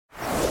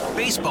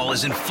Baseball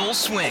is in full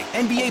swing.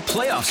 NBA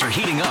playoffs are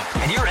heating up,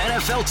 and your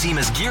NFL team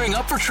is gearing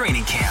up for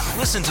training camp.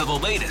 Listen to the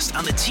latest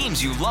on the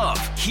teams you love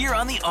here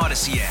on the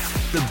Odyssey app.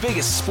 The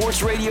biggest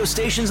sports radio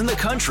stations in the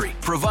country,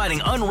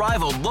 providing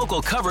unrivaled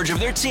local coverage of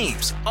their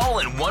teams, all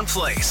in one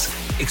place.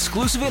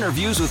 Exclusive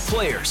interviews with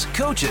players,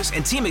 coaches,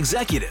 and team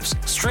executives,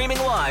 streaming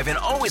live and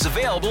always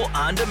available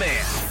on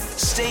demand.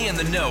 Stay in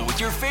the know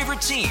with your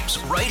favorite teams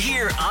right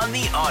here on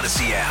the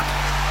Odyssey app.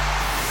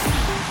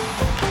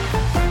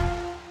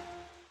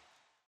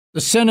 The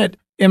Senate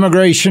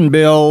immigration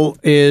bill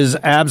is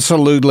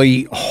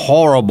absolutely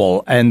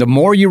horrible, and the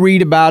more you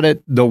read about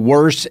it, the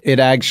worse it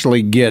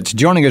actually gets.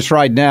 Joining us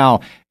right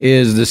now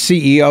is the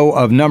CEO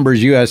of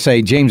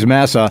NumbersUSA, James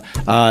Massa.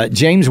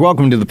 James,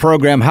 welcome to the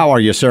program. How are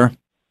you, sir?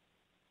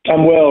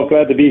 I'm well.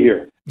 Glad to be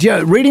here.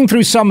 Yeah, reading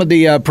through some of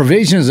the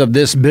provisions of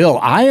this bill,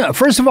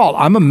 first of all,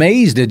 I'm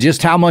amazed at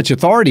just how much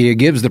authority it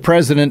gives the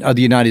President of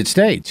the United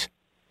States.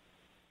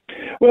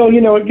 Well,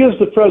 it gives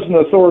the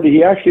president authority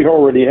he actually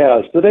already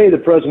has. Today, the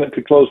president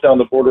could close down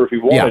the border if he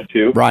wanted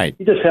to. Right.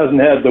 He just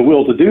hasn't had the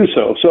will to do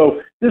so.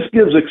 So this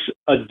gives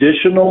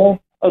additional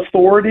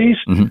authorities.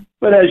 Mm-hmm.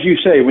 But as you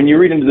say, when you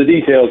read into the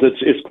details,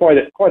 it's quite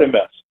a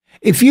mess.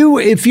 If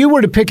you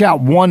were to pick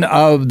out one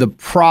of the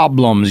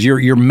problems,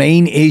 your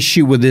main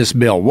issue with this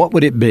bill, what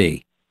would it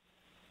be?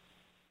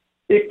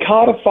 It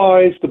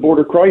codifies the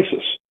border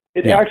crisis.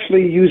 It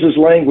actually uses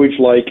language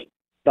like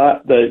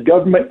that the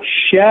government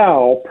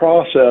shall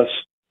process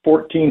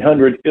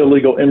 1,400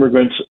 illegal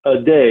immigrants a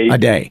day,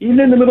 even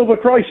in the middle of a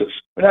crisis.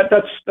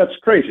 That's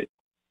crazy.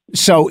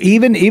 So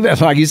even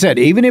like you said,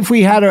 even if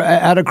we had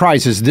a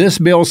crisis, this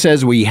bill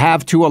says we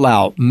have to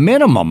allow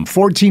minimum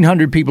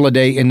 1,400 people a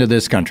day into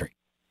this country.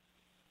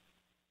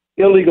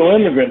 Illegal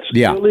immigrants,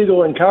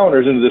 illegal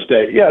encounters into this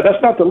day. Yeah,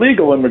 that's not the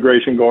legal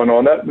immigration going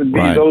on. That would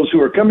be those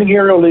who are coming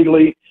here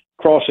illegally,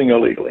 crossing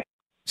illegally.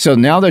 So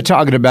now they're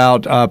talking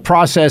about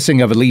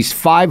processing of at least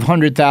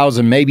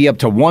 500,000, maybe up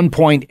to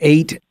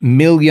 1.8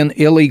 million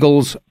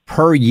illegals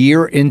per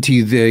year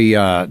into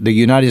the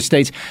United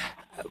States.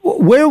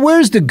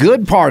 Where's the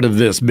good part of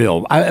this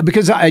bill?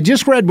 Because I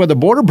just read where the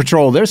Border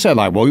Patrol, they're saying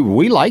like, well,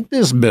 we like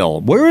this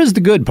bill. Where is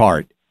the good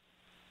part?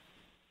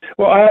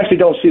 Well, I actually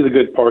don't see the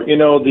good part.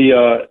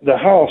 The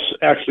House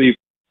actually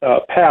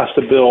passed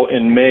a bill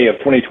in May of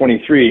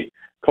 2023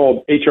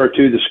 called H.R.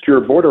 2, the Secure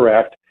Border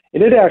Act.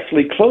 And it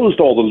actually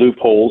closed all the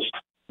loopholes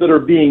that are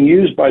being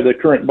used by the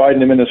current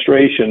Biden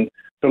administration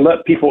to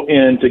let people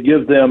in, to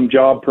give them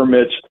job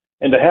permits,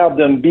 and to have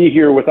them be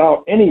here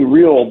without any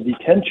real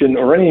detention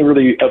or any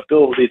really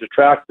ability to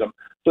track them.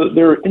 So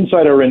they're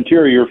inside our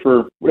interior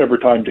for whatever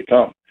time to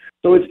come.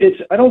 So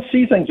I don't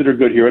see things that are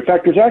good here. In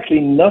fact, there's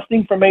actually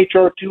nothing from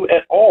H.R. 2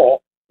 at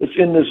all that's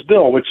in this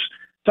bill, which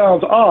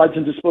sounds odd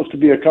since it's supposed to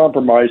be a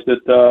compromise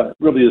that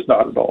really is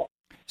not at all.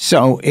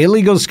 So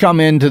illegals come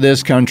into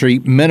this country,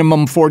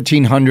 minimum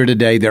 1,400 a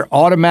day. They're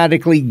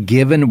automatically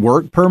given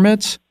work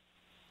permits?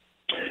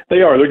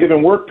 They are. They're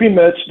given work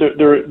permits.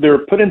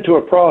 They're put into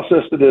a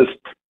process that is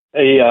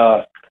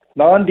a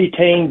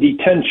non-detained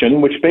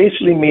detention, which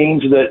basically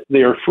means that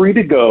they are free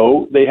to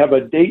go. They have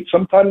a date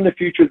sometime in the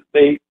future that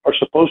they are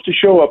supposed to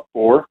show up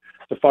for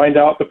to find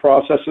out the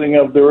processing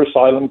of their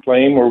asylum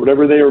claim or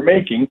whatever they are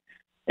making.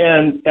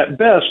 And at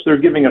best, they're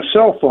giving a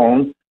cell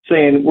phone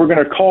saying, we're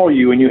going to call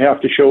you and you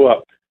have to show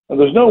up. Now,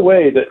 there's no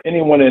way that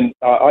anyone in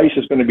ICE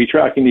is going to be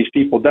tracking these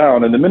people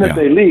down. And the minute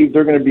they leave,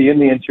 they're going to be in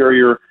the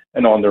interior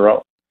and on their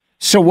own.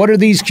 So what are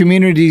these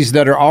communities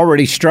that are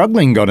already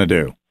struggling going to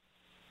do?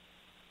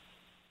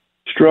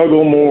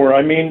 Struggle more.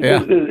 I mean,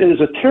 it is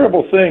a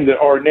terrible thing that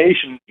our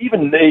nation,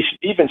 even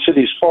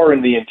cities far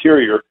in the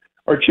interior,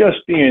 are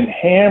just being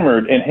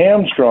hammered and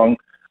hamstrung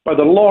by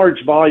the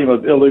large volume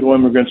of illegal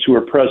immigrants who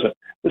are present.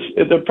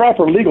 The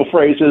proper legal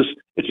phrase is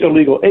it's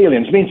illegal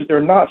aliens. It means that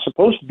they're not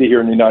supposed to be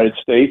here in the United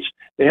States.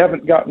 They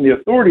haven't gotten the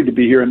authority to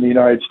be here in the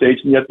United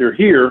States, and yet they're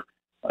here,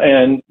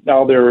 and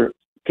now they're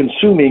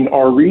consuming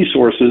our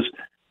resources,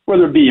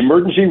 whether it be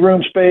emergency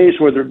room space,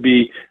 whether it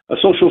be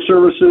social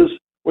services,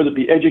 whether it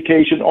be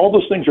education. All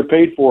those things are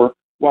paid for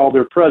while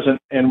they're present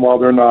and while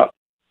they're not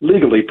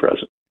legally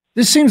present.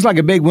 This seems like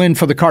a big win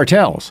for the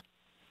cartels.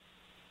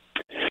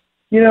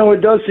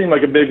 It does seem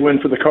like a big win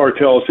for the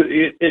cartels.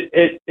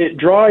 It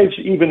drives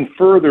even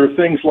further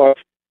things like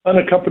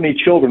unaccompanied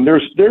children. There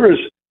is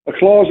a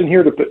clause in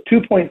here to put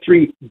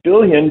 $2.3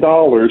 billion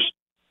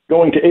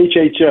going to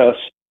HHS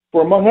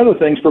for, among other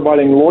things,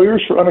 providing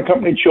lawyers for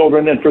unaccompanied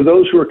children and for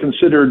those who are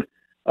considered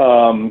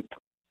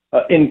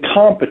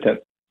incompetent.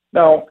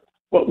 Now,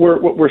 what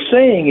we're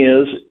saying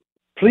is,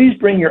 please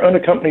bring your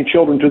unaccompanied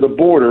children to the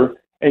border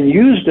and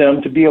use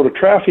them to be able to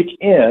traffic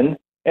in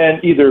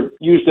and either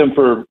use them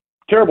for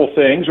terrible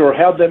things or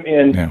have them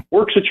in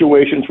work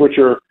situations which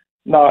are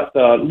not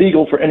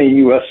legal for any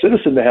U.S.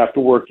 citizen to have to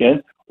work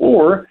in,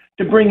 or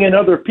to bring in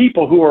other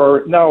people who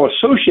are now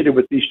associated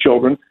with these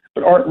children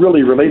but aren't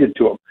really related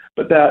to them.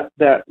 But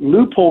that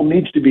loophole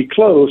needs to be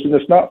closed, and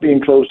it's not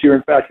being closed here.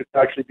 In fact, it's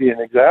actually being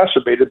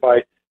exacerbated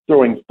by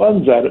throwing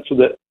funds at it so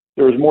that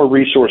there is more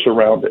resource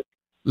around it.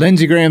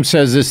 Lindsey Graham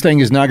says this thing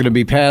is not going to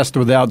be passed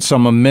without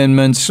some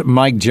amendments.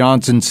 Mike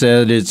Johnson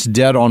said it's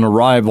dead on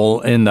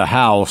arrival in the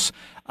House.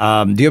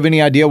 Do you have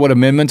any idea what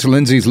amendments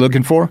Lindsey's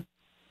looking for?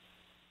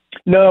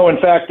 No, in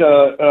fact,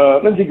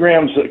 Lindsey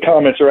Graham's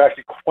comments are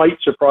actually quite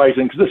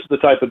surprising because this is the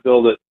type of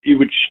bill that you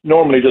would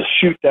normally just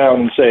shoot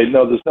down and say,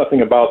 no, there's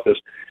nothing about this.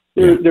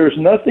 There's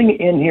nothing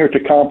in here to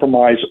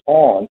compromise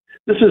on.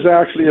 This is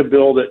actually a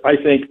bill that I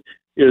think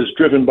is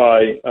driven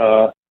by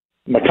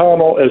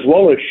McConnell as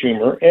well as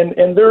Schumer,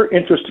 and their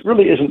interest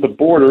really isn't the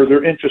border.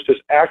 Their interest is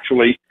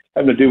actually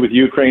having to do with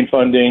Ukraine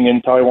funding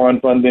and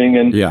Taiwan funding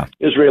and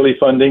Israeli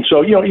funding.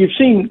 So, you've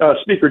seen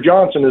Speaker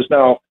Johnson has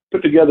now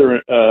put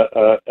together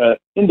an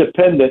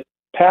independent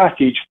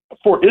package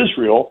for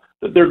Israel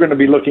that they're going to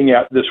be looking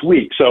at this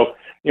week. So,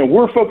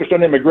 we're focused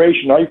on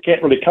immigration. I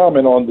can't really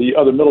comment on the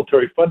other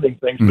military funding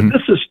things, but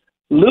this is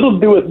little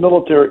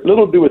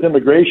to do with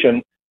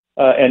immigration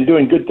and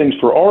doing good things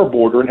for our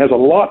border, and has a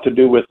lot to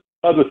do with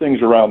other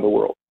things around the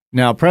world.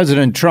 Now,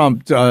 President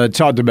Trump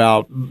talked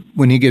about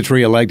when he gets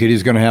reelected,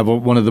 he's going to have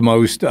one of the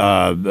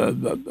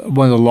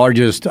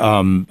largest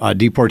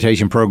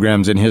deportation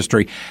programs in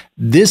history.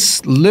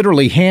 This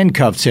literally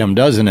handcuffs him,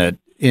 doesn't it,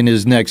 in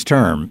his next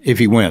term if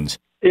he wins?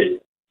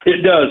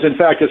 It does. In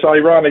fact, it's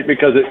ironic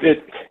because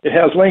it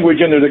has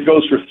language in there that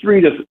goes for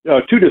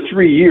 2 to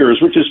 3 years,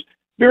 which is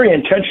very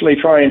intentionally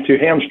trying to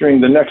hamstring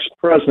the next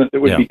president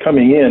that would be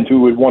coming in who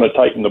would want to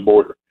tighten the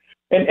border.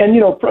 And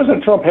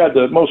President Trump had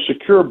the most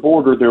secure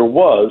border there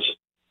was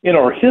in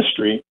our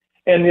history,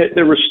 and yet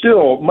there was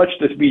still much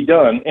to be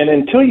done. And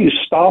until you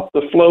stop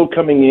the flow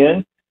coming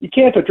in, you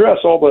can't address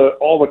all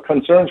the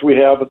concerns we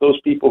have with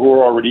those people who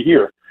are already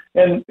here.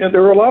 And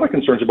there are a lot of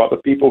concerns about the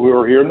people who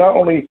are here, not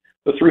only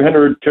the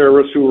 300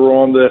 terrorists who were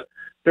on the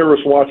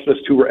terrorist watch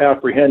list who were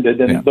apprehended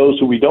and those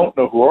who we don't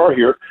know who are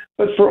here,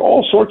 but for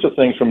all sorts of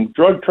things, from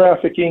drug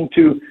trafficking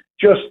to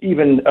just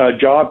even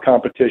job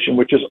competition,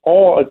 which is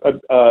all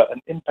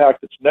an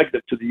impact that's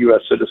negative to the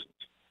U.S. citizens.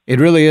 It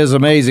really is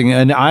amazing,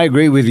 and I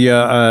agree with you,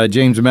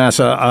 James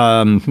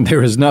Massa.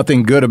 There is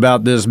nothing good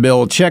about this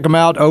bill. Check him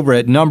out over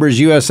at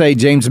NumbersUSA.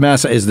 James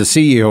Massa is the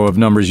CEO of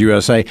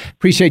NumbersUSA.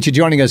 Appreciate you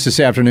joining us this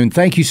afternoon.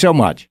 Thank you so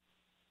much.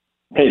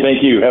 Hey,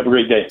 thank you. Have a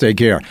great day. Take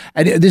care.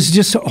 And this is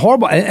just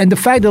horrible. And the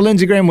fact that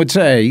Lindsey Graham would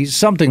say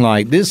something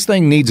like, this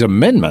thing needs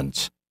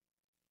amendments.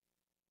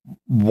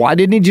 Why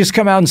didn't he just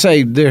come out and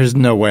say, there's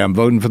no way I'm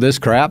voting for this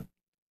crap?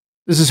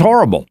 This is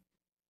horrible.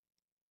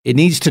 It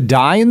needs to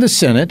die in the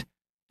Senate.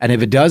 And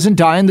if it doesn't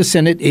die in the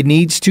Senate, it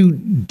needs to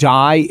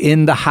die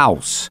in the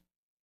House.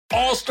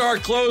 All-star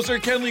closer,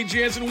 Kenley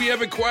Jansen, we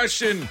have a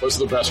question. What's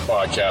the best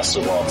podcast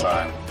of all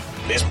time?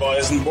 Baseball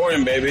isn't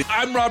boring, baby.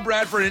 I'm Rob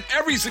Bradford, and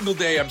every single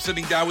day I'm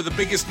sitting down with the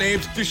biggest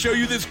names to show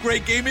you this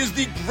great game is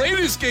the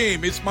greatest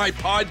game. It's my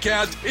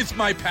podcast. It's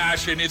my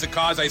passion. It's a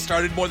cause I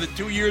started more than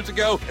 2 years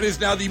ago and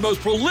is now the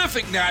most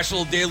prolific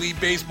national daily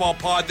baseball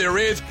pod there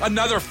is.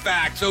 Another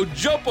fact. So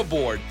jump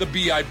aboard the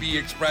BIB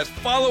Express.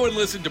 Follow and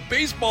listen to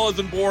Baseball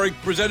Isn't Boring,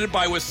 presented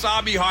by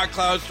Wasabi Hot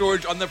Cloud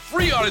Storage on the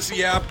free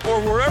Odyssey app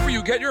or wherever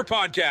you get your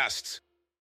podcasts.